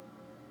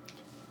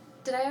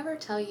Did I ever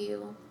tell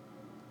you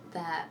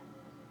that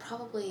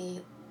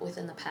probably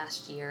within the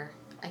past year,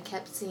 I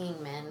kept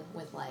seeing men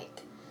with,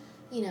 like,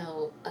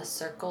 a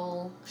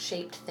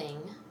circle-shaped thing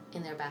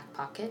in their back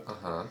pocket?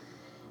 Uh-huh.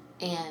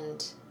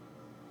 And,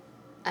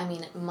 I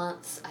mean,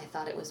 months I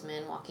thought it was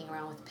men walking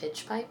around with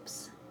pitch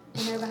pipes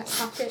in their back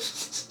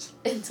pocket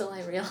until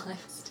I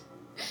realized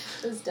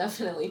it was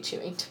definitely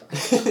chewing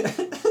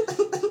tobacco.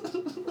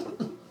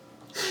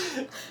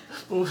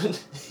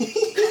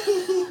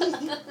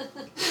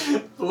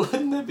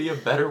 Wouldn't it be a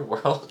better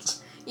world?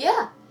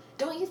 Yeah,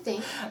 don't you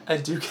think? I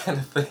do kind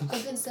of think.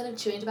 If instead of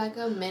chewing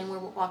tobacco, men were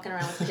walking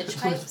around with pitch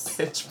pipes, With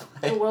pitch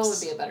pipes, the world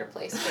would be a better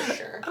place for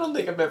sure. I don't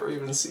think I've ever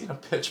even seen a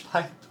pitch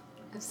pipe.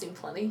 I've seen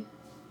plenty.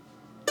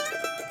 Did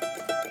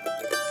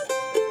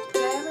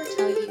I ever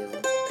tell you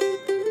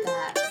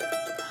that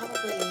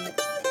probably...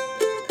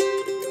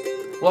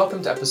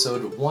 Welcome to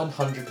episode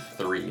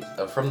 103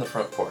 of From the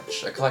Front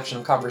Porch, a collection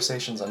of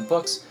conversations on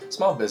books,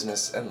 small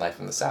business, and life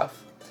in the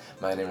South.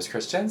 My name is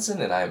Chris Jensen,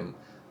 and I'm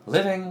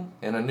living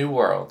in a new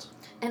world.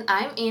 And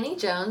I'm Annie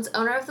Jones,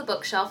 owner of The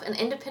Bookshelf, an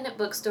independent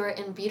bookstore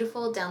in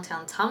beautiful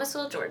downtown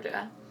Thomasville,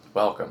 Georgia.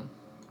 Welcome.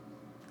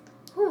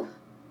 Whew.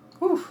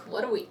 Whew.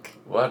 What a week.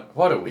 What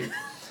a week.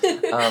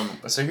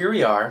 So here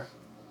we are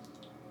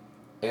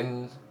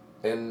in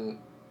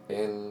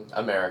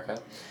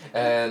America,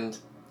 and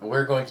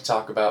we're going to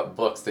talk about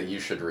books that you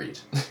should read.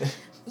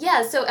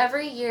 Yeah, so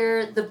every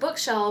year The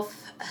Bookshelf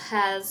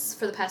has,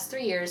 for the past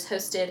 3 years,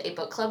 hosted a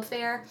book club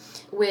fair,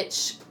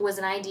 which was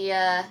an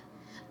idea,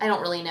 I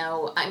don't really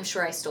know, I'm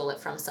sure I stole it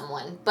from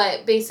someone,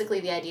 but basically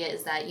the idea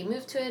is that you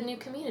move to a new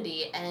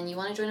community and you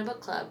want to join a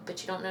book club,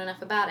 but you don't know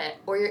enough about it,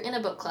 or you're in a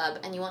book club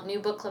and you want new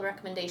book club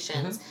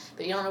recommendations,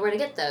 but you don't know where to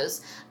get those.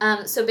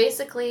 So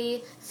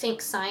basically,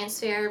 think science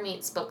fair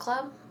meets book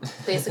club,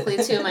 basically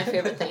two of my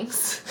favorite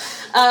things.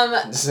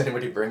 Does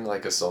anybody bring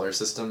like a solar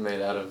system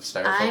made out of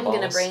styrofoam I'm balls?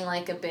 going to bring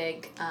like a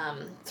big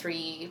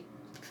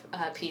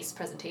 3-piece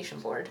presentation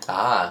board.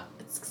 Ah.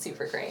 It's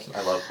super great.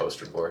 I love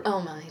poster board.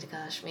 Oh my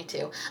gosh, me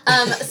too.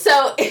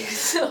 So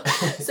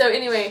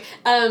anyway,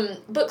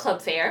 book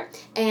club fair,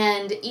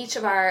 and each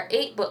of our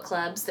 8 book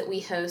clubs that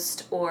we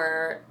host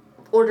or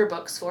order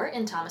books for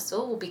in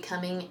Thomasville will be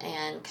coming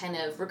and kind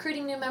of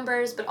recruiting new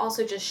members, but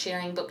also just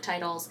sharing book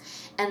titles.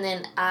 And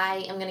then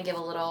I am going to give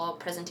a little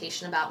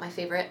presentation about my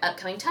favorite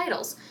upcoming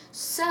titles.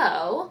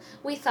 So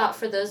we thought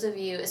for those of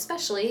you,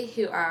 especially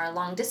who are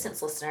long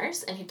distance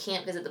listeners and who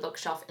can't visit the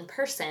bookshelf in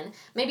person,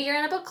 maybe you're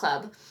in a book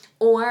club,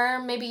 or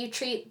maybe you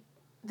treat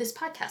this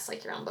podcast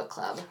like your own book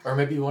club. Or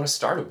maybe you want to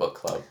start a book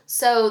club.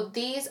 So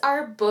these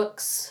are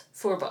books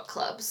for book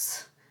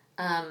clubs.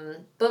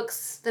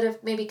 Books that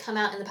have maybe come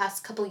out in the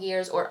past couple of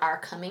years or are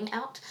coming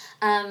out,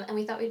 and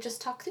we thought we'd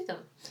just talk through them.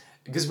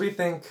 Because we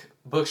think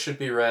books should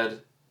be read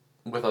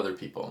with other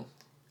people.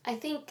 I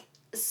think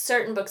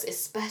certain books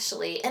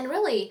especially, and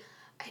really,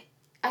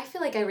 I feel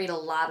like I read a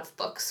lot of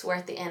books where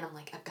at the end I'm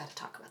like, I've got to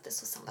talk about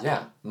this with somebody.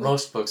 Yeah,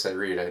 most books I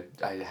read,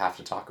 I have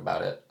to talk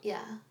about it.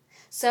 Yeah.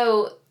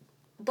 So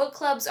book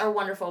clubs are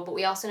wonderful, but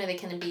we also know they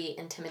can be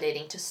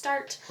intimidating to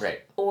start.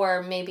 Right.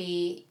 Or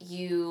maybe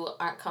you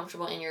aren't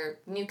comfortable in your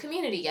new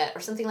community yet,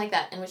 or something like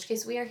that, in which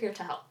case we are here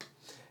to help.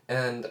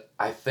 And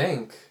I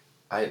think,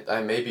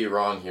 I may be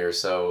wrong here,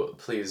 so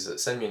please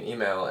send me an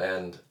email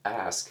and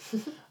ask.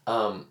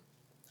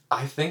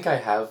 I think I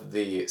have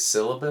the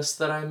syllabus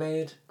that I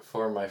made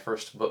for my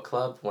first book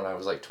club when I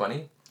was like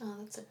 20. Oh,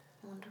 that's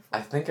wonderful.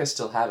 I think I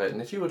still have it,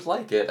 and if you would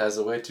like it as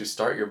a way to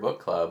start your book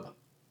club,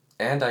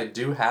 and I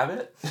do have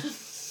it,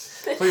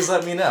 please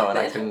let me know, and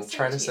I can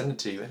try to send it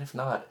to you. And if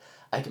not,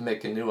 I can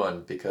make a new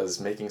one, because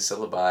making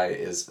syllabi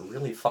is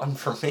really fun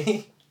for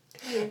me,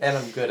 and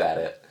I'm good at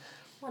it.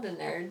 What a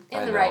nerd.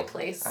 In the right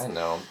place. I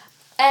know.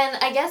 And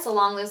I guess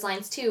along those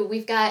lines, too,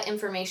 we've got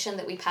information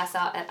that we pass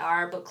out at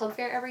our book club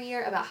fair every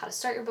year about how to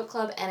start your book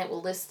club, and it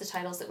will list the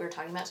titles that we're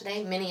talking about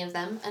today, many of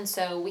them. And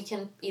so we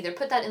can either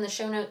put that in the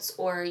show notes,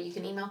 or you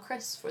can email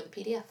Chris for the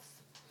PDF.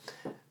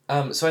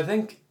 So I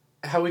think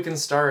how we can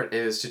start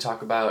is to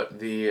talk about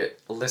the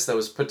list that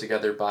was put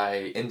together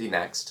by Indie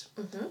Next,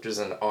 which is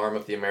an arm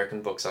of the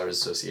American Booksellers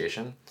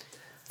Association.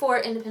 For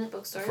independent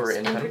bookstores.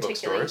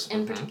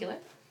 In particular.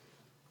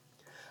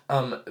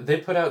 They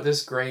put out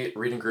this great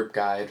reading group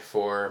guide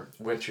for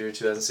winter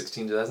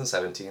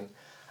 2016-2017,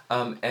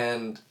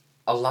 and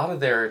a lot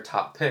of their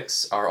top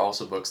picks are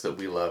also books that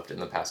we loved in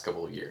the past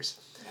couple of years.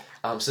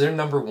 So their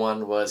number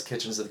 1 was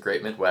Kitchens of the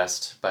Great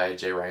Midwest by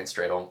J. Ryan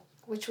Stradle.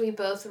 Which we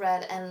both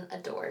read and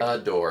adored.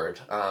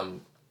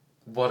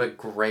 What a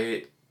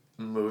great,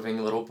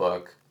 moving little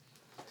book.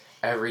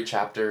 Every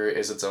chapter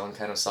is its own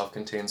kind of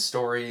self-contained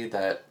story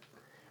that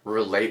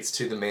relates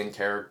to the main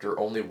character.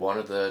 Only one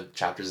of the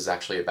chapters is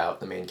actually about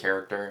the main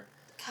character.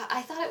 God,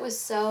 I thought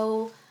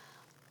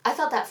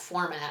that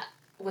format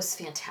was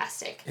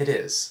fantastic. It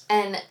is.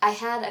 And I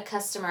had a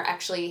customer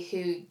actually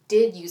who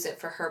did use it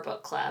for her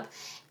book club,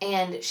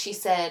 and she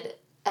said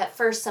at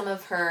first some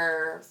of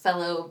her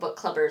fellow book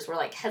clubbers were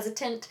like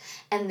hesitant,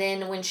 and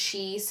then when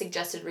she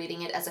suggested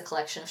reading it as a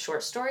collection of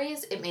short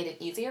stories, it made it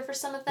easier for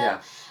some of them.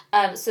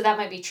 So that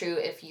might be true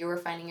if you were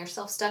finding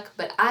yourself stuck,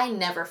 but I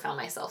never found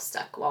myself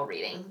stuck while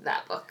reading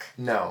that book.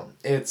 No,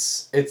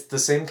 it's the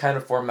same kind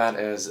of format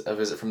as A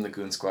Visit from the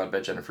Goon Squad by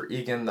Jennifer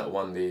Egan that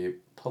won the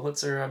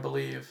Pulitzer, I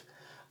believe,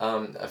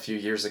 a few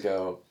years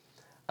ago,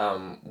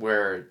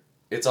 where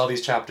it's all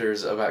these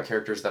chapters about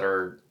characters that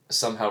are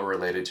somehow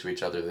related to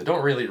each other. They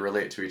don't really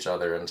relate to each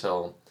other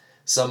until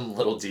some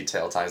little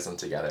detail ties them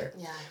together.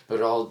 Yeah. But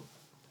it all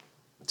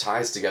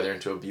ties together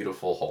into a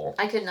beautiful whole.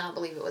 I could not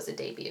believe it was a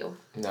debut.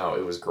 No,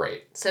 it was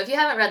great. So if you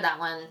haven't read that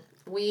one,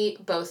 we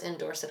both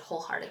endorse it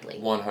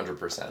wholeheartedly.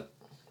 100%.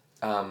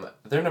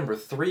 Their number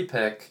 3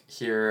 pick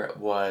here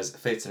was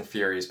Fates and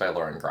Furies by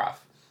Lauren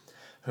Groff,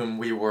 whom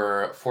we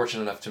were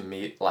fortunate enough to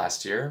meet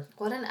last year.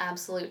 What an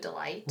absolute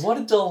delight. What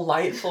a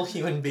delightful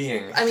human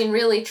being. I mean,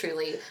 really,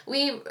 truly.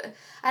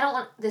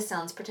 This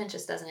sounds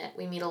pretentious, doesn't it?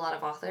 We meet a lot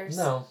of authors.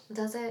 No.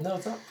 Does it? No,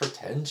 it's not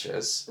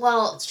pretentious.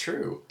 Well, it's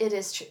true. It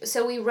is true.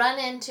 So we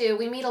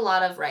meet a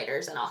lot of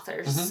writers and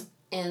authors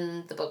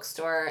in the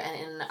bookstore and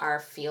in our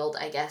field,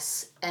 I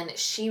guess. And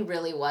she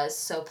really was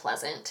so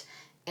pleasant.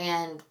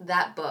 And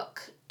that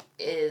book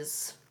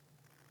is...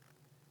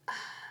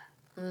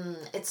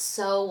 it's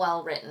so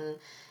well written.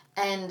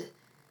 And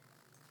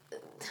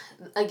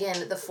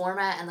again, the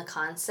format and the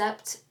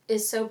concept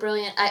is so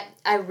brilliant.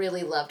 I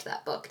really loved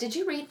that book. Did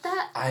you read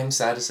that? I'm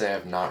sad to say I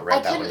have not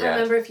read that one yet. I couldn't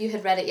remember if you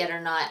had read it yet or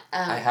not.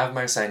 I have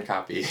my signed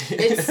copy.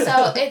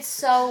 it's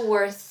so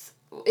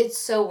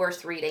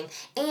worth reading.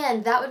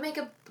 And that would make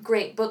a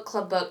great book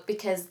club book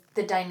because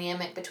the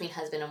dynamic between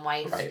husband and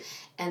wife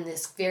and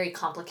this very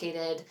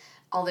complicated,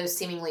 although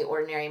seemingly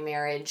ordinary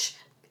marriage,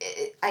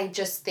 I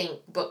just think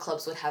book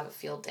clubs would have a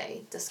field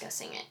day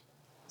discussing it.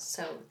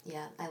 So,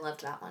 yeah, I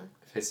loved that one.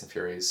 Fates and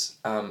Furies.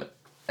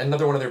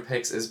 Another one of their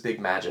picks is Big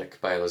Magic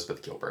by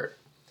Elizabeth Gilbert,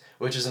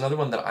 which is another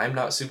one that I'm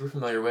not super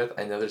familiar with.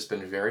 I know that it's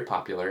been very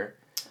popular.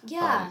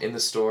 Yeah. In the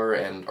store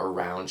and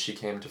around. She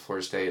came to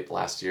Florida State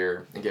last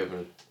year and gave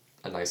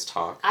a nice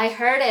talk. I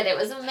heard it. It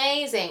was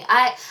amazing.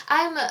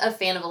 I'm a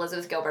fan of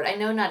Elizabeth Gilbert. I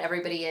know not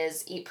everybody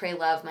is. Eat, Pray,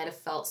 Love might have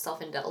felt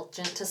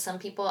self-indulgent to some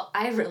people.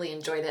 I really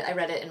enjoyed it. I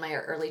read it in my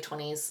early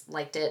 20s,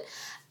 liked it.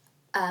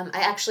 I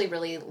actually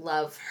really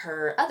love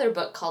her other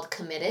book called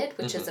Committed,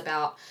 which is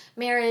about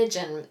marriage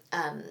and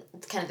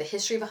kind of the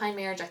history behind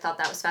marriage. I thought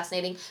that was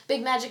fascinating.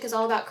 Big Magic is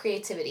all about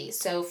creativity.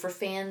 So for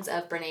fans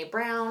of Brene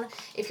Brown,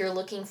 if you're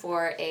looking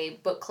for a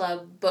book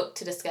club book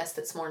to discuss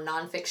that's more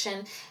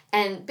nonfiction,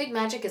 and Big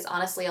Magic is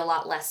honestly a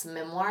lot less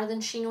memoir than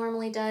she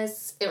normally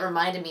does, it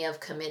reminded me of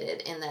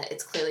Committed in that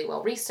it's clearly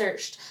well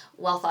researched,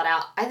 well thought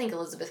out. I think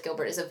Elizabeth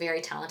Gilbert is a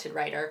very talented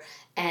writer,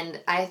 and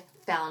I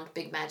found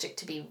Big Magic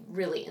to be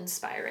really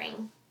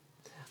inspiring.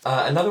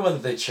 Another one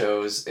that they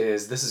chose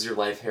is This Is Your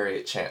Life,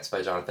 Harriet Chance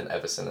by Jonathan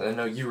Evison, and I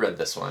know you read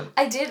this one.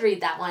 I did read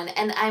that one,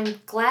 and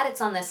I'm glad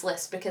it's on this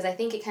list because I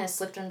think it kind of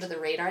slipped under the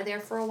radar there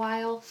for a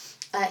while.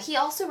 He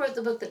also wrote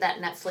the book that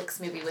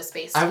Netflix movie was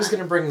based on. I was going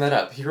to bring that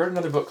up. He wrote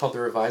another book called The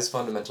Revised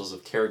Fundamentals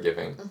of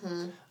Caregiving,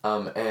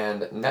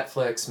 and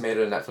Netflix made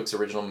a Netflix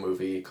original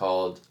movie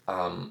called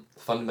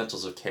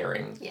Fundamentals of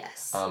Caring.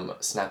 Yes.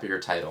 Snappier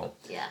title.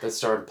 Yeah. That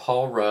starred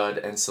Paul Rudd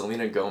and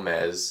Selena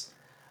Gomez.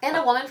 And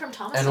a woman from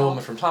Thomasville. And a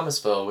woman from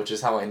Thomasville, which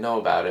is how I know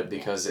about it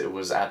because it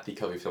was at the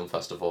Covey Film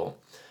Festival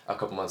a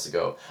couple months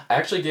ago. I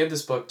actually gave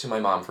this book to my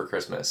mom for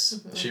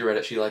Christmas. She read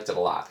it. She liked it a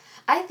lot.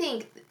 I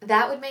think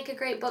that would make a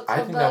great book club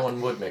I think that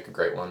one would make a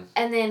great one.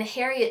 And then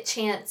Harriet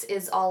Chance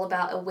is all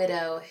about a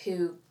widow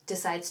who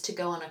decides to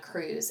go on a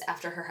cruise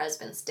after her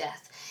husband's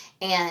death.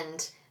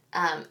 And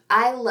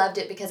I loved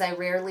it because I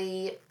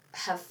rarely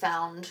have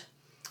found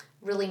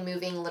really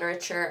moving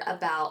literature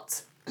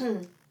about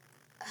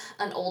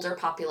an older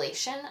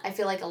population. I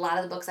feel like a lot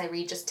of the books I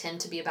read just tend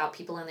to be about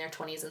people in their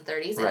 20s and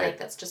 30s. I think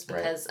that's just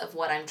because of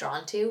what I'm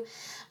drawn to.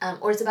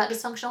 Or it's about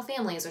dysfunctional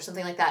families or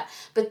something like that.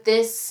 But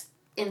this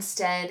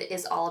instead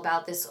is all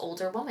about this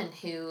older woman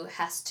who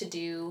has to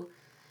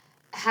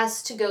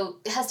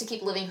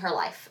keep living her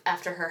life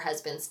after her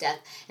husband's death.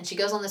 And she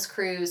goes on this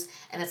cruise,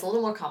 and it's a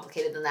little more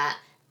complicated than that.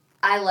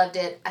 I loved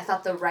it. I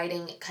thought the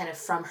writing kind of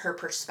from her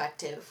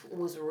perspective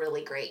was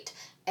really great.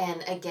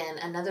 And again,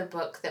 another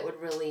book that would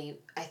really,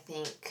 I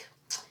think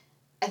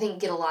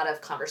get a lot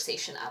of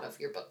conversation out of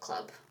your book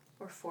club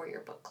or for your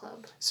book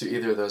club. So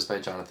either of those by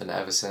Jonathan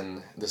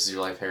Evison, This Is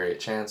Your Life, Harriet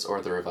Chance,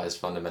 or The Revised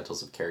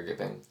Fundamentals of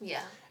Caregiving.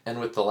 Yeah. And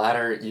with the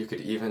latter, you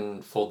could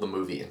even fold the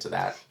movie into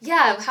that.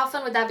 Yeah, how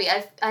fun would that be?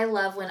 I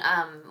love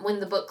when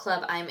the book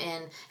club I'm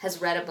in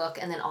has read a book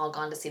and then all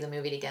gone to see the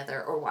movie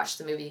together or watch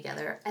the movie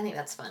together. I think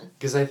that's fun.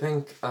 Because I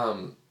think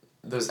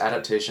those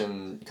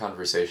adaptation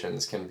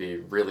conversations can be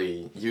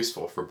really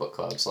useful for book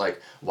clubs.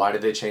 Like, why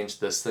did they change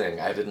this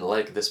thing? I didn't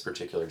like this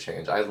particular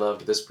change. I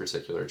loved this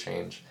particular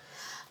change.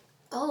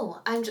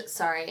 Oh, I'm just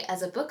sorry.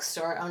 As a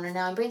bookstore owner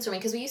now, I'm brainstorming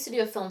because we used to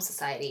do a film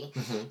society,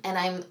 and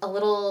I'm a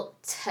little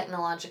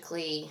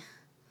technologically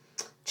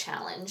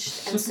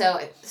challenged. And so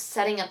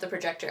setting up the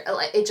projector,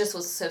 it just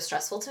was so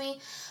stressful to me.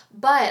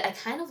 But I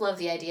kind of love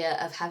the idea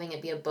of having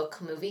it be a book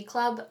movie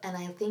club, and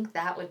I think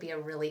that would be a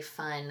really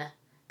fun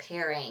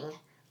pairing.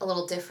 A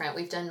little different.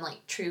 We've done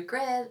like True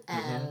Grit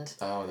and...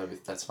 Oh,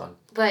 that's fun.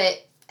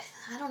 But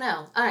I don't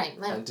know. All right.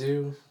 I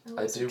do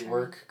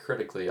work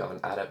critically on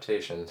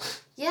adaptation.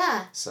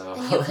 Yeah. So.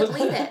 And you could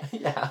lead it.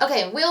 Yeah.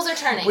 Okay, wheels are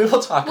turning. We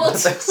will talk about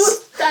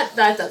this. That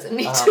doesn't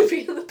need to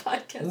be in the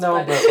podcast. No,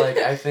 but like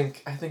I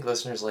think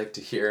listeners like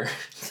to hear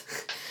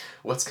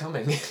what's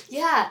coming.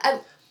 Yeah.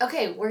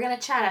 Okay, we're going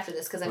to chat after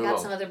this because I've got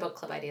some other book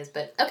club ideas,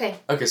 but okay.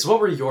 Okay, so what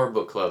were your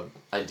book club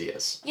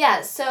ideas?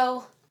 Yeah,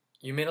 so...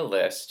 You made a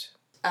list.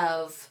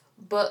 Of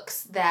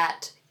books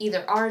that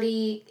either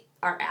already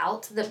are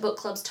out that book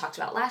clubs talked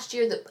about last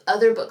year that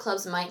other book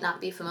clubs might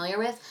not be familiar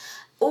with,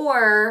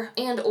 or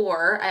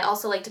I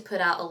also like to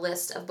put out a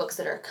list of books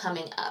that are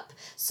coming up.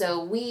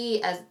 So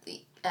we,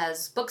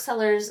 as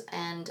booksellers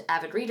and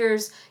avid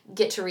readers,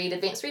 get to read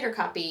advanced reader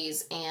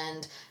copies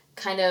and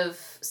kind of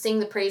sing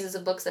the praises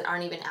of books that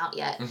aren't even out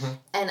yet. Mm-hmm.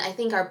 And I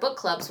think our book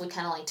clubs would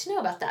kind of like to know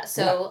about that.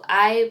 So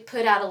I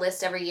put out a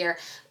list every year.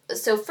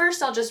 So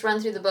first I'll just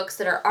run through the books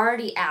that are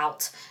already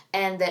out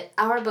and that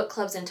our book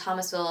clubs in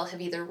Thomasville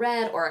have either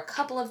read or a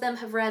couple of them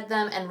have read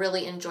them and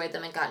really enjoyed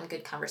them and gotten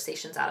good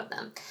conversations out of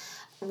them.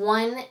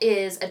 One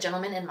is A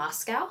Gentleman in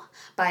Moscow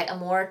by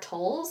Amor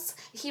Towles.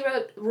 He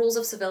wrote Rules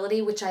of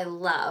Civility, which I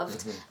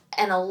loved,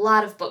 and a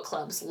lot of book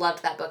clubs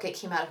loved that book. It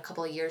came out a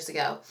couple of years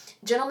ago.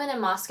 Gentleman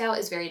in Moscow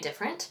is very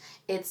different.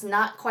 It's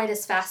not quite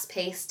as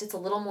fast-paced. It's a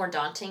little more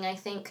daunting, I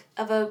think,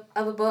 of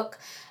a book.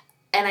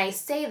 And I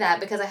say that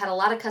because I had a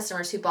lot of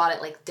customers who bought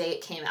it like the day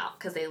it came out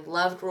because they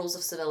loved Rules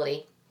of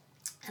Civility.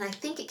 And I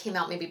think it came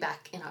out maybe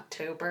back in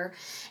October.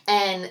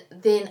 And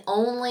then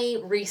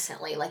only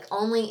recently, like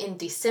only in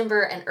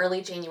December and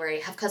early January,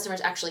 have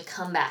customers actually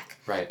come back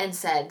and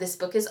said, this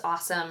book is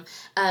awesome.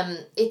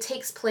 It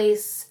takes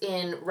place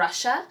in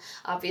Russia,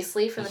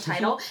 obviously, from the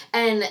title.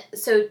 And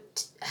so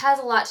has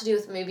a lot to do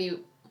with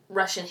maybe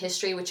Russian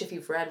history, which if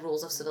you've read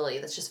Rules of Civility,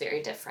 that's just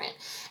very different.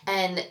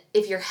 And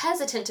if you're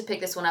hesitant to pick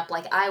this one up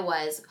like I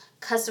was,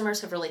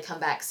 customers have really come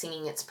back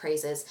singing its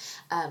praises.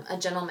 A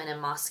Gentleman in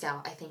Moscow,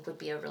 I think, would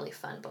be a really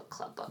fun book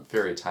club book.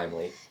 Very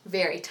timely.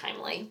 Very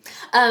timely.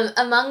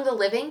 Among the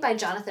Living by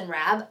Jonathan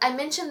Rabb. I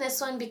mentioned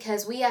this one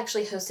because we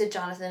actually hosted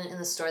Jonathan in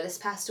the store this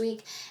past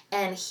week,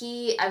 and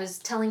I was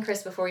telling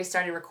Chris before we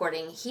started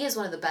recording, he is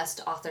one of the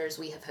best authors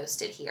we have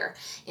hosted here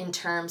in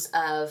terms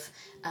of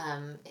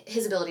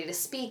his ability to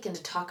speak and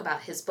to talk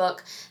about his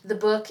book. The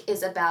book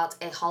is about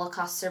a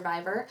Holocaust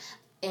survivor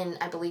in,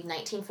 I believe,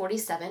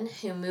 1947,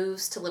 who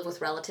moves to live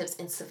with relatives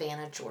in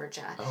Savannah,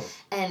 Georgia. Oh.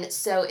 And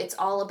so it's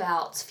all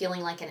about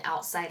feeling like an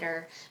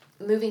outsider,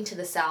 moving to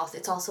the South.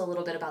 It's also a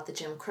little bit about the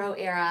Jim Crow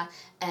era,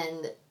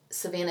 and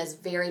Savannah's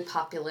very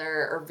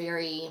popular or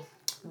very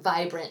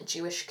vibrant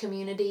Jewish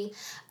community.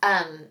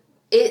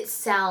 It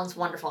sounds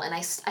wonderful, and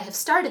I have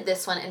started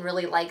this one and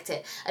really liked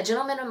it. A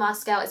Gentleman in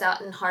Moscow is out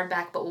in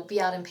hardback, but will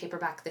be out in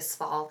paperback this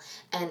fall,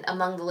 and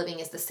Among the Living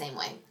is the same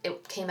way.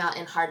 It came out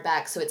in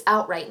hardback, so it's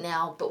out right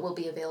now, but will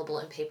be available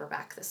in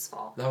paperback this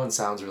fall. That one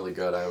sounds really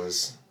good. I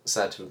was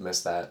sad to have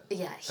missed that.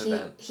 Yeah,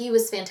 he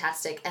was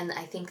fantastic, and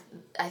I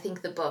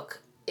think the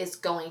book is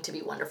going to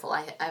be wonderful.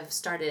 I've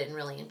started it and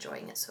really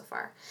enjoying it so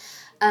far.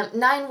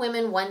 9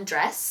 Women, One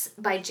Dress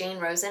by Jane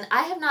Rosen.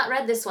 I have not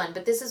read this one,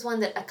 but this is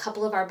one that a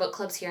couple of our book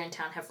clubs here in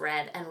town have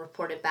read and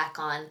reported back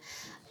on.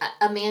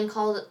 A Man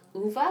Called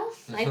Ove,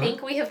 I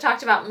think we have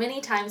talked about many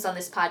times on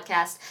this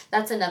podcast.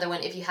 That's another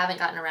one. If you haven't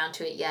gotten around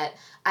to it yet,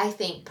 I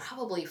think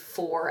probably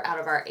 4 out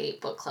of our 8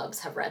 book clubs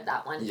have read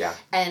that one. Yeah.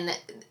 And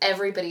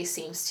everybody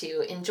seems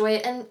to enjoy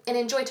it and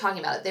enjoy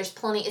talking about it. There's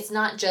plenty. It's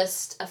not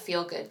just a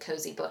feel-good,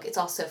 cozy book. It's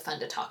also fun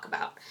to talk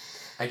about.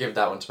 I gave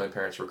that one to my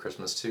parents for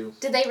Christmas, too.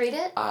 Did they read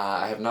it?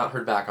 I have not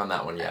heard back on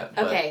that one yet,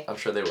 but okay. I'm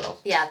sure they will.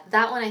 Yeah,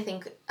 that one I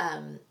think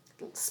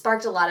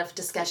sparked a lot of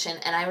discussion,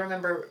 and I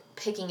remember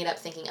picking it up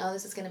thinking, oh,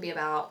 this is going to be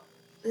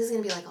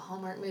like a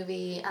Hallmark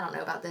movie. I don't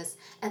know about this.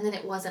 And then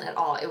it wasn't at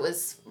all. It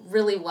was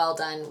really well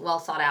done, well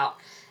thought out.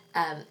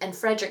 And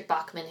Frederick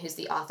Bachman, who's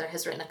the author,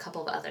 has written a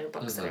couple of other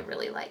books that I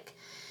really like.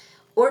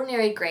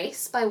 Ordinary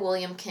Grace by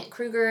William Kent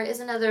Kruger is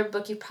another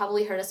book you've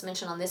probably heard us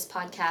mention on this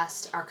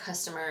podcast. Our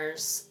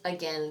customers,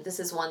 again, this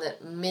is one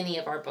that many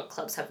of our book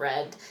clubs have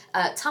read.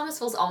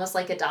 Thomasville's almost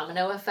like a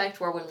domino effect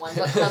where when one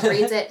book club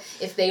reads it,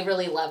 if they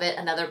really love it,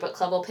 another book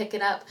club will pick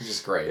it up. Which is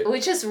great.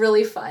 Which is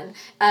really fun.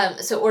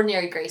 So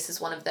Ordinary Grace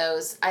is one of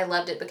those. I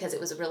loved it because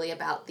it was really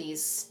about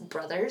these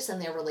brothers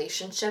and their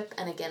relationship.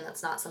 And again,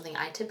 that's not something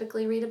I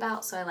typically read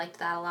about, so I liked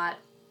that a lot.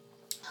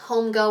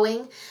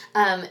 Homegoing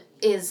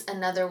is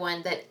another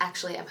one that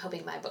actually I'm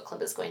hoping my book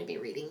club is going to be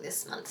reading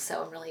this month,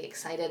 so I'm really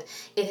excited.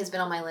 It has been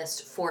on my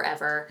list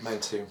forever. Mine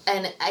too.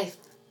 And I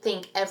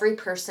think every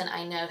person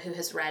I know who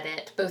has read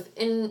it, both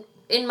in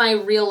my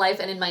real life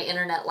and in my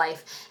internet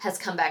life, has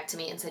come back to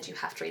me and said, you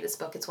have to read this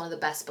book. It's one of the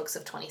best books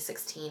of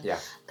 2016. Yeah.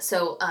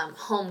 So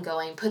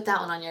Homegoing, put that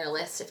one on your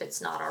list if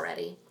it's not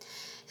already.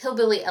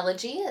 Hillbilly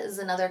Elegy is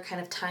another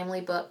kind of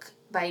timely book.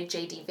 by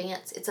J.D.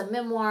 Vance. It's a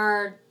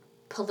memoir,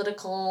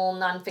 political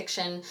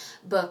nonfiction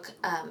book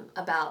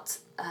about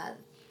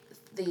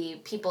the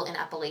people in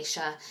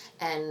Appalachia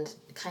and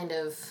kind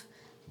of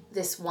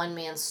this one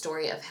man's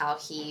story of how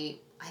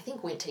he, I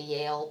think, went to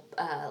Yale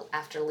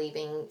after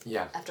leaving,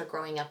 after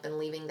growing up and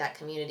leaving that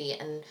community,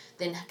 and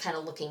then kind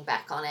of looking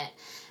back on it.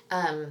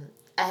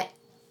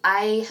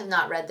 I have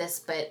not read this,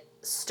 but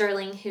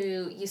Sterling,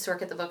 who used to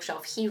work at the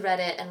bookshelf, he read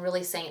it and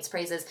really sang its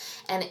praises.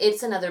 And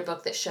it's another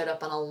book that showed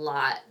up on a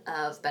lot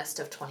of best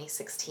of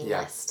 2016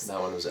 lists. That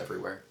one was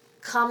everywhere.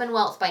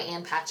 Commonwealth by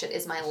Ann Patchett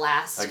is my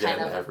last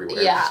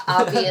everywhere.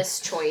 Obvious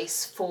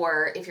choice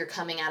for if you're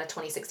coming out of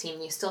 2016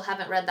 and you still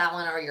haven't read that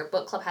one or your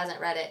book club hasn't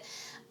read it.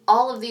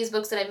 All of these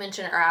books that I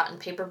mentioned are out in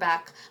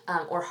paperback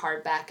or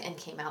hardback and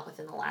came out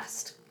within the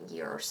last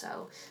year or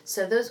so.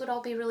 So those would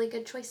all be really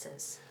good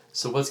choices.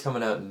 So what's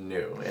coming out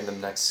new in the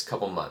next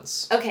couple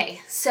months?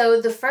 Okay,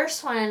 so the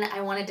first one I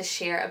wanted to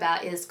share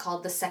about is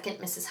called The Second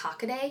Mrs.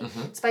 Hockaday.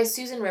 Mm-hmm. It's by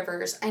Susan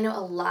Rivers. I know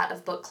a lot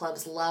of book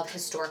clubs love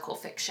historical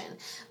fiction.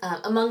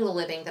 Among the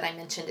Living that I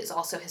mentioned is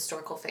also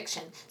historical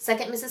fiction.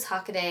 Second Mrs.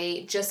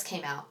 Hockaday just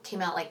came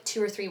out like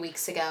 2 or 3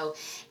 weeks ago,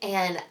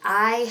 and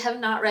I have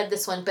not read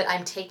this one, but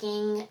I'm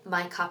taking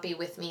my copy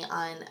with me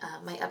on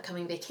my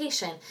upcoming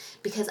vacation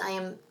because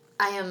I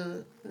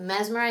am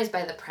mesmerized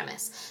by the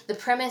premise. The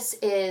premise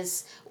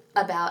is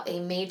about a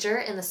major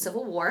in the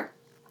Civil War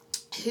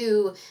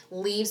who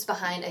leaves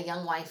behind a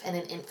young wife and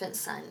an infant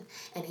son,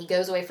 and he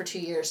goes away for 2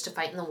 years to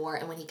fight in the war,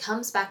 and when he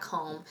comes back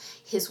home,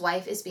 his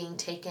wife is being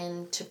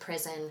taken to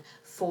prison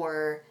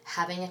for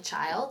having a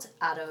child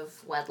out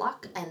of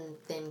wedlock and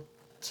then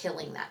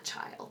killing that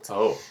child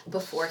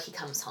before he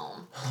comes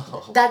home.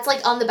 That's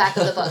like on the back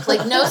of the book.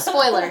 Like, no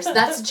spoilers.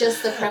 That's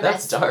just the premise.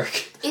 That's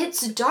dark.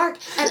 It's dark.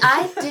 And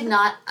I did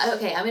not...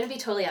 Okay, I'm going to be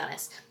totally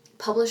honest.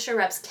 Publisher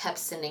reps kept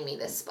sending me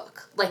this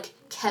book. Like,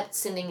 kept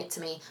sending it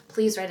to me.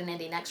 Please write an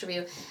Indie Next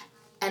review.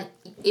 And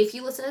if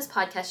you listen to this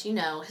podcast, you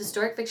know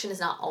historic fiction is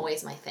not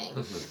always my thing.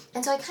 Mm-hmm.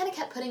 And so I kind of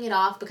kept putting it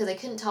off because I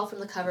couldn't tell from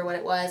the cover what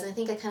it was. And I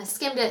think I kind of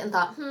skimmed it and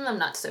thought, I'm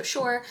not so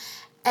sure.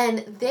 And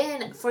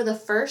then for the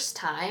first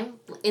time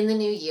in the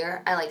new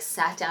year, I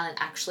sat down and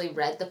actually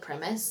read the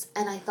premise.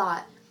 And I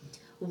thought,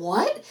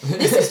 what?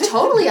 This is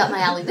totally up my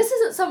alley. This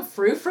isn't some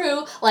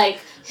frou-frou,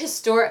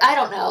 historic, I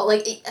don't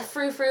know,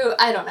 frou-frou,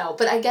 I don't know.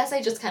 But I guess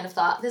I just kind of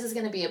thought this is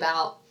going to be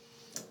about,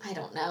 I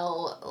don't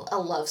know, a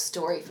love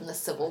story from the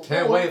Civil War.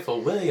 Can't wait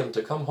for William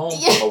to come home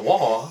from the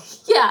war.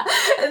 Yeah,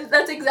 and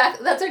that's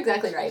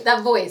exactly right.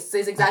 That voice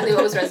is exactly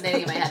what was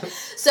resonating in my head.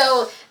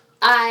 So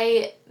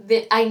I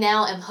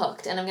now am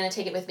hooked, and I'm going to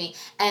take it with me.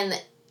 And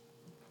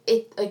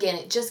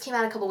it just came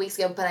out a couple weeks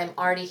ago, but I'm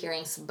already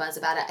hearing some buzz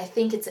about it. I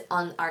think it's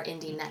on our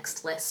Indie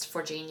Next list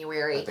for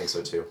January. I think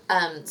so too.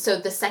 So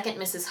The Second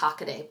Mrs.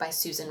 Hockaday by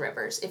Susan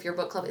Rivers. If your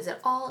book club is at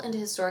all into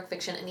historic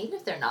fiction, and even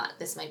if they're not,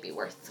 this might be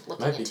worth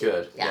looking into. Might be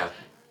good, yeah.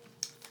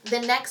 The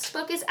next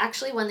book is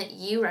actually one that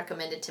you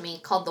recommended to me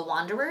called The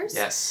Wanderers.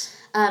 Yes.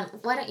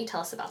 Why don't you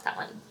tell us about that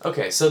one?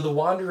 Okay, so The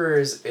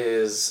Wanderers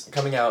is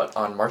coming out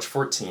on March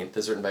 14th.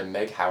 It's written by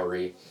Meg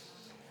Howry.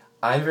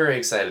 I'm very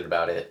excited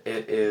about it.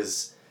 It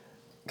is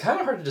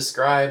kind of hard to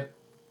describe.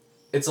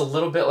 It's a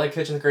little bit like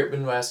Hitch in the Great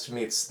Midwest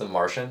meets The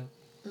Martian,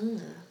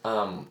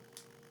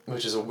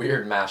 which is a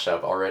weird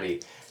mashup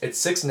already. It's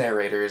 6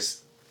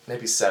 narrators,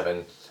 maybe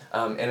 7,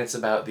 and it's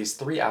about these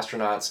 3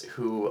 astronauts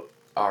who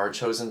are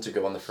chosen to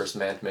go on the first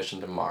manned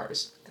mission to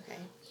Mars. Okay.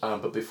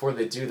 But before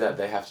they do that,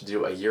 they have to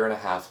do a 1.5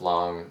 year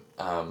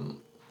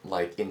long,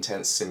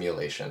 intense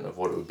simulation of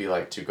what it would be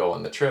like to go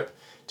on the trip,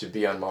 to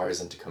be on Mars,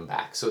 and to come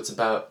back. So it's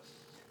about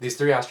these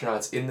 3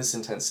 astronauts in this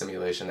intense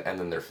simulation and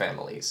then their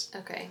families.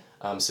 Okay.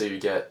 So you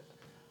get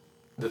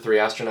the 3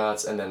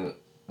 astronauts and then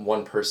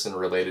one person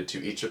related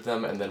to each of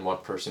them and then one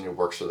person who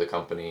works for the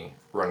company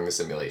running the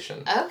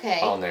simulation. Okay.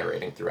 All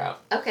narrating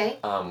throughout. Okay.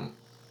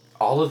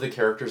 All of the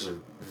characters are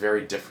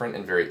very different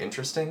and very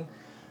interesting.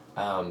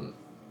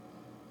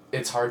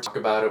 It's hard to talk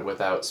about it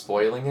without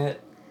spoiling it.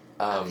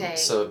 Okay.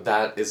 So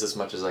that is as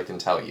much as I can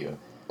tell you.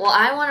 Well,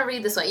 I want to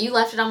read this one. You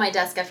left it on my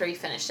desk after you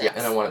finished it. Yeah,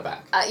 and I want it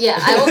back. Yeah,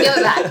 I will give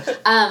it back.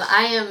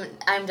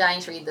 I'm dying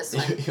to read this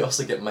one. You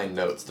also get my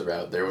notes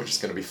throughout there, which is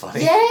going to be funny.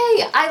 Yay!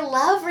 I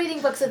love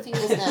reading books with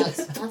people's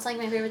notes. That's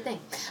my favorite thing.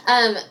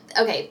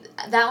 Okay,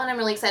 that one I'm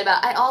really excited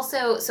about. I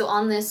also, so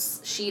on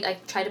this sheet, I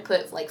try to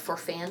put for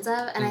fans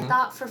of, and I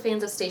thought for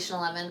fans of Station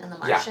 11 and The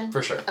Martian. Yeah,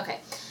 for sure.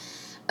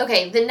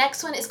 Okay, the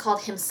next one is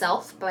called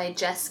Himself by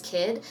Jess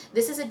Kidd.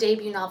 This is a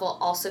debut novel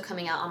also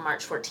coming out on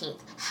March 14th.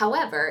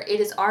 However,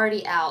 it is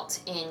already out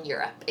in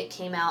Europe. It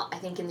came out, I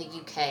think, in the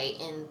UK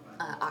in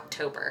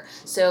October.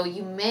 So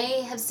you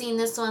may have seen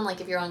this one,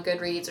 if you're on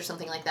Goodreads or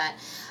something like that.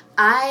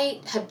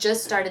 I have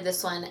just started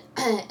this one,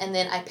 and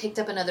then I picked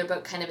up another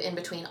book kind of in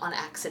between on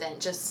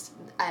accident.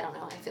 I don't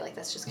know, I feel like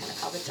that's just kind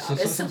of how the job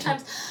is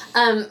sometimes.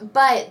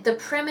 But the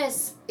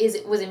premise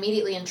was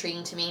immediately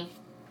intriguing to me.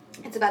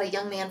 It's about a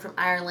young man from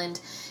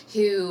Ireland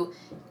who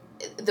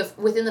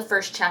within the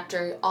first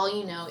chapter, all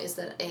you know is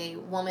that a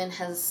woman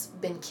has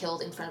been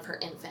killed in front of her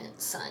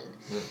infant son.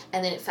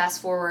 And then it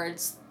fast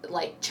forwards,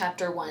 like,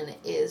 chapter 1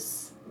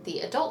 is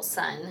the adult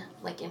son,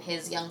 like, in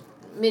his young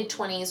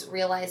mid-20s,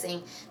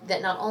 realizing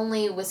that not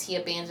only was he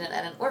abandoned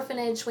at an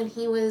orphanage when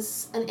he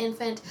was an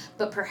infant,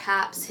 but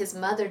perhaps his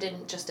mother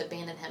didn't just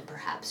abandon him,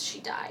 perhaps she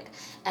died.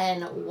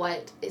 And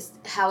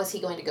how is he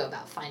going to go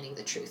about finding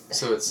the truth there?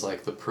 So it's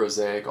like the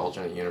prosaic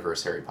alternate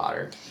universe Harry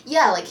Potter.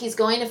 Yeah, like, he's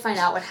going to find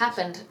out what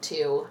happened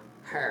to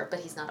her, but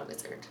he's not a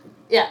wizard.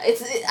 Yeah,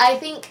 I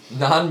think...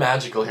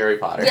 Non-magical Harry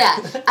Potter. Yeah,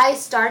 I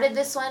started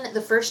this one,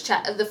 the first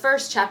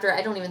chapter,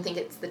 I don't even think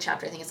it's the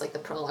chapter, I think it's like the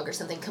prologue or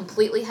something,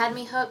 completely had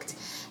me hooked,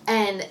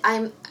 and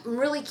I'm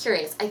really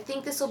curious. I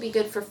think this will be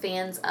good for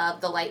fans of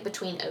The Light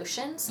Between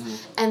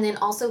Oceans, and then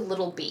also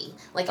Little Bee.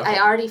 Like, okay.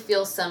 I already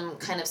feel some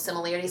kind of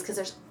similarities, because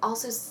there's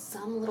also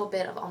some little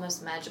bit of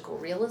almost magical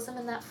realism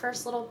in that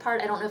first little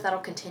part. I don't know if that'll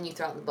continue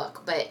throughout the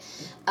book, but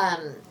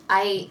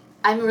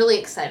I'm really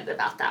excited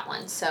about that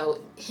one.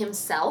 So,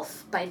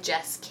 Himself by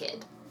Jess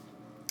Kidd.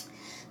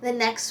 The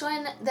next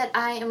one that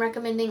I am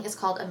recommending is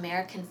called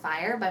American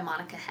Fire by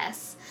Monica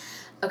Hess.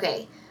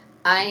 Okay,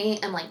 I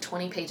am like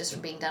 20 pages from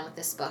being done with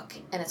this book,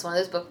 and it's one of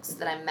those books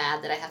that I'm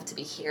mad that I have to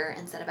be here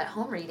instead of at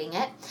home reading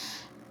it.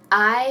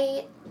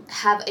 I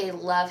have a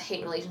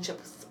love-hate relationship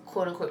with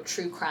quote-unquote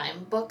true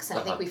crime books, and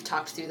I think we've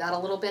talked through that a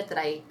little bit, that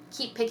I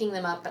keep picking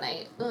them up, and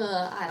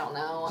I don't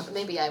know,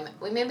 maybe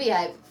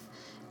I've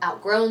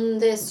outgrown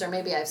this, or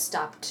maybe I've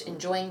stopped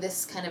enjoying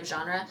this kind of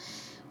genre.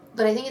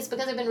 But I think it's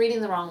because I've been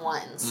reading the wrong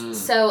ones.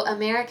 So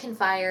American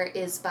Fire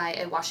is by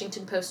a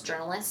Washington Post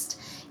journalist.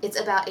 It's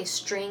about a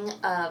string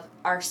of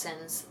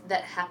arsons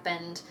that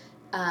happened,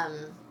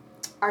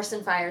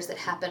 arson fires that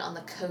happened on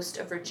the coast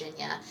of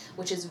Virginia,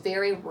 which is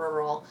very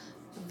rural,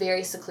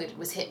 very secluded,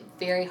 was hit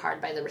very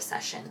hard by the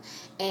recession.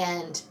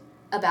 And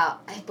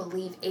about, I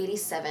believe,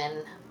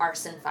 87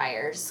 arson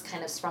fires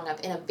kind of sprung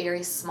up in a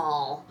very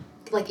small,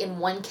 like in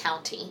one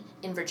county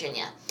in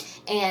Virginia.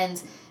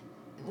 And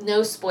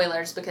no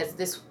spoilers, because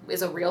this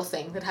is a real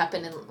thing that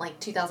happened in like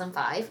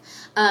 2005.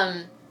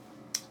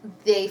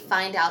 They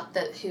find out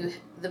that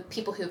the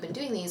people who have been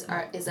doing these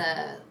is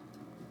a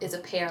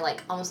pair,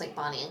 like almost like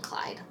Bonnie and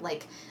Clyde,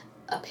 like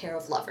a pair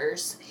of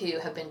lovers who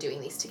have been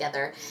doing these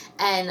together.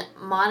 And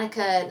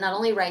Monica not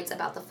only writes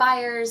about the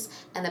fires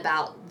and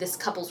about this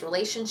couple's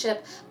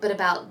relationship, but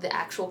about the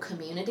actual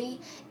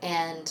community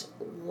and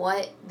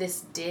what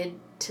this did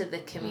to the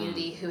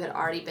community that had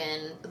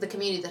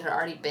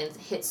already been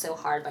hit so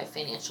hard by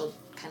financial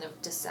kind of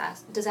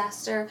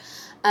disaster.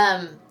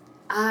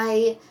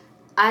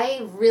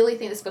 I really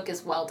think this book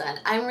is well done.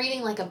 I'm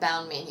reading like a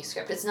bound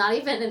manuscript. It's not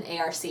even an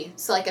ARC.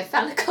 So like I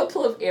found a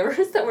couple of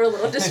errors that were a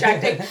little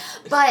distracting,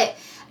 but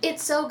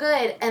it's so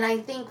good. And I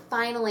think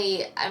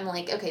finally I'm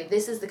like, okay,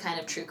 this is the kind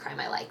of true crime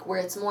I like, where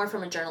it's more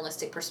from a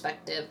journalistic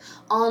perspective,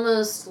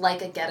 almost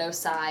like a Ghetto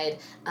Side,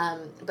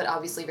 but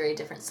obviously very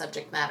different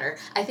subject matter.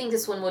 I think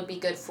this one would be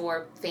good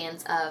for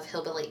fans of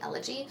Hillbilly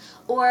Elegy,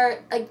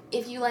 or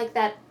if you like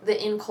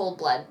the In Cold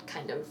Blood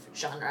kind of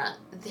genre.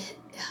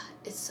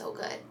 It's so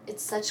good.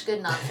 It's such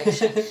good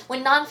nonfiction.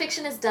 When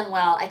nonfiction is done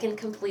well, I can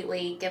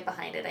completely get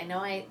behind it. I know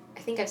I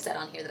think I've said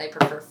on here that I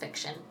prefer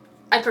fiction.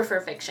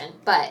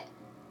 But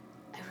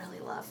I really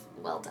love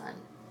well done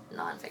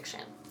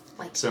nonfiction.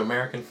 So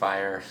American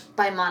Fire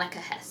by Monica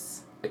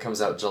Hess. It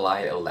comes out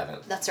July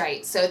 11th. That's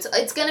right. So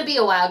it's going to be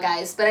a while,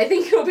 guys, but I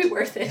think it'll be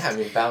worth it. Yeah, I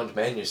mean, bound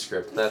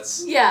manuscript,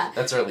 that's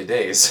early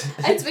days.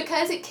 It's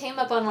because it came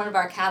up on one of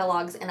our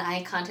catalogs, and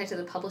I contacted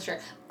the publisher.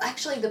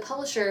 Actually, the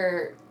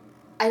publisher,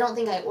 I don't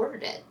think I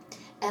ordered it.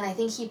 And I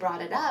think he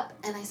brought it up,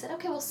 and I said,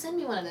 okay, well, send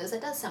me one of those.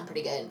 That does sound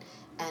pretty good.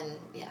 And,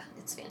 yeah,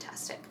 it's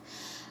fantastic.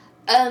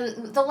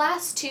 The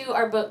last two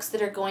are books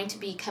that are going to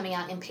be coming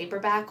out in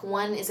paperback.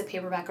 One is a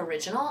paperback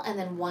original, and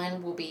then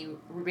one will be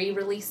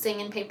re-releasing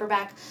in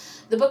paperback.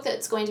 The book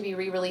that's going to be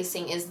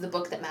re-releasing is The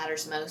Book That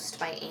Matters Most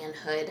by Anne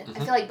Hood. Mm-hmm. I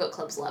feel like book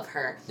clubs love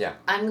her. Yeah.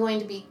 I'm going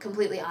to be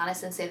completely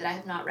honest and say that I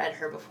have not read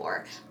her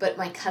before, but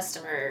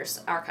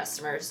our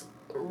customers,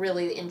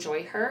 really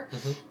enjoy her.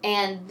 Mm-hmm.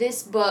 And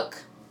this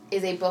book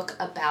is a book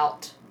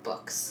about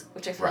books,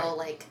 which I feel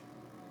like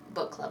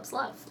book clubs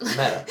love.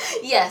 Meta.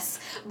 Yes,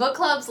 book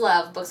clubs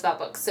love books about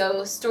books.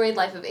 So Storied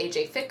Life of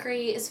A.J.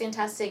 Fikry is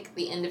fantastic.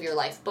 The End of Your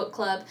Life book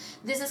club.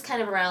 This is kind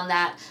of around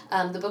that.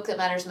 The Book That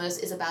Matters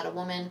Most is about a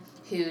woman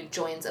who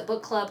joins a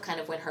book club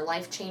kind of when her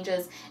life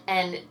changes.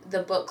 And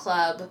the book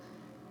club,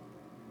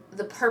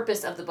 the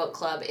purpose of the book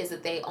club is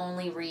that they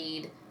only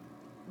read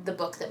the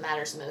book that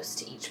matters most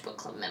to each book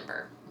club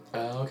member.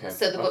 Oh, okay.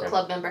 So the book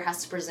club member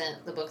has to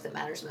present the book that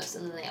matters most,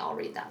 and then they all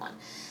read that one.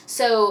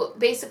 So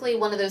basically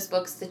one of those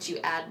books that you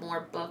add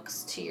more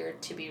books to your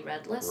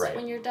to-be-read list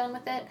when you're done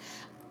with it.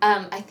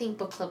 I think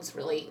book clubs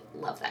really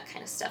love that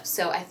kind of stuff.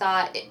 So I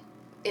thought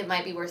it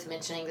might be worth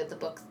mentioning that the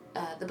book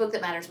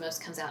that matters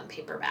most comes out in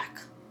paperback.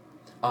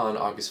 On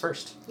August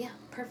 1st. Yeah,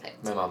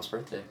 perfect. My mom's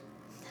birthday.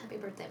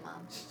 Happy birthday,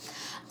 Mom.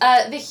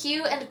 The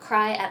Hue and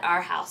Cry at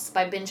Our House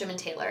by Benjamin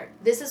Taylor.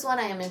 This is one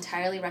I am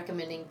entirely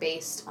recommending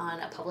based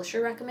on a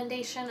publisher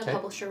recommendation, a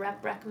publisher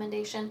rep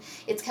recommendation.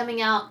 It's coming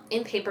out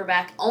in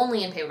paperback,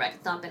 only in paperback.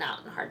 It's not been out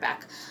in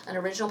hardback. An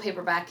original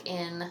paperback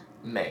in...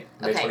 May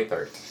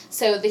 23rd.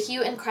 So The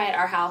Hue and Cry at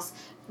Our House.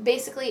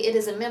 Basically, it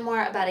is a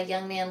memoir about a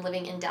young man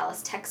living in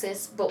Dallas,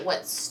 Texas, but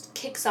what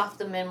kicks off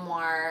the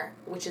memoir,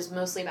 which is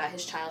mostly about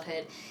his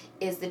childhood,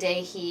 is the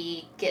day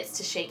he gets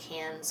to shake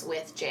hands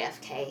with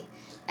JFK,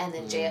 and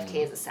then JFK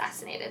is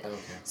assassinated. Okay.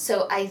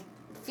 So I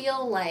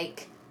feel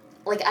like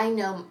I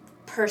know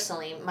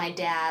personally my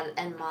dad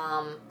and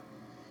mom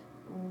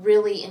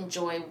really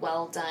enjoy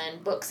well-done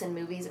books and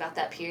movies about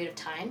that period of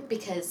time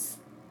because,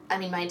 I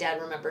mean, my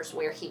dad remembers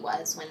where he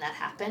was when that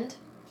happened.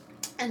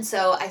 And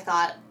so I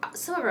thought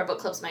some of our book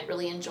clubs might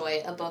really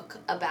enjoy a book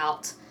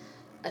about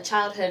a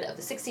childhood of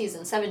the 60s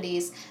and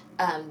 70s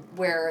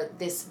where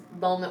this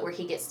moment where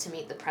he gets to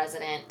meet the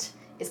president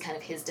is kind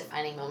of his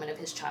defining moment of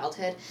his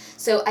childhood.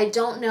 So I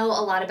don't know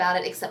a lot about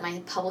it except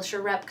my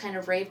publisher rep kind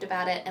of raved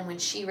about it, and when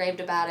she raved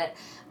about it,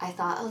 I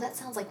thought, oh, that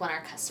sounds like one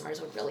our customers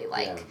would really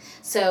like. Yeah.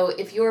 So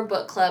if your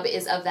book club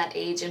is of that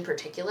age in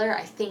particular,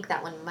 I think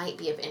that one might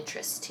be of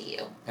interest to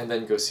you. And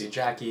then go see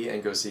Jackie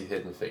and go see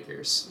Hidden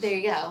Figures. There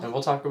you go. And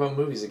we'll talk about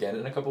movies again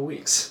in a couple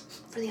weeks.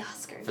 For the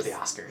Oscars. For the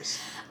Oscars.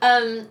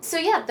 So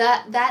yeah,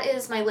 that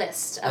is my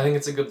list. I think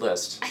it's a good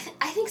list.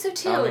 I think so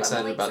too. I'm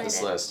excited about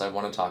this list. I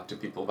want to talk to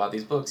people about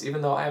these books,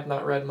 even though I have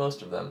not read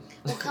most of them.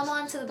 Well, come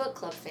on to the book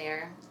club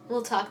fair.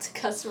 We'll talk to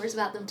customers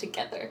about them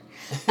together.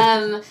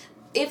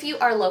 If you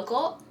are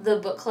local, the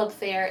book club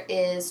fair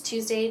is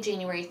Tuesday,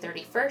 January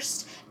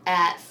 31st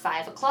at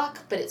 5 o'clock,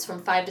 but it's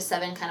from 5 to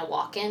 7 kind of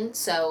walk-in,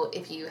 so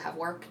if you have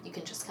work, you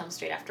can just come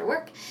straight after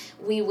work.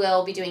 We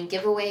will be doing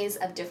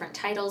giveaways of different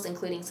titles,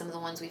 including some of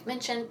the ones we've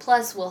mentioned,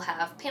 plus we'll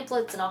have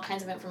pamphlets and all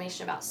kinds of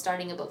information about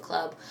starting a book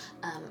club,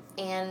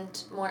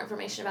 and more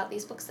information about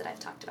these books that I've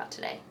talked about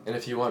today. And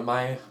if you want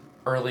my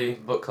early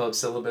book club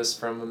syllabus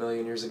from a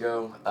million years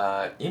ago,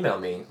 email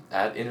me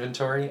at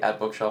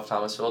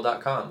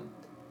inventory@bookshelfthomasville.com.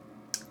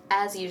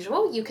 As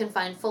usual, you can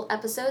find full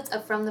episodes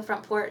of From the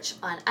Front Porch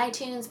on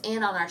iTunes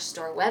and on our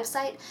store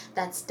website.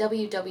 That's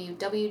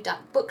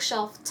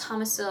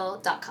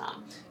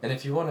www.bookshelfthomasville.com. And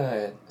if you want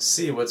to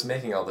see what's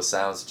making all the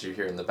sounds that you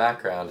hear in the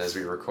background as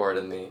we record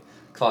in the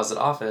closet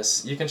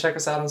office, you can check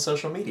us out on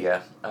social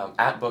media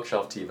at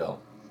BookshelfTville.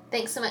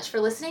 Thanks so much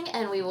for listening,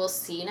 and we will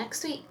see you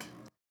next week.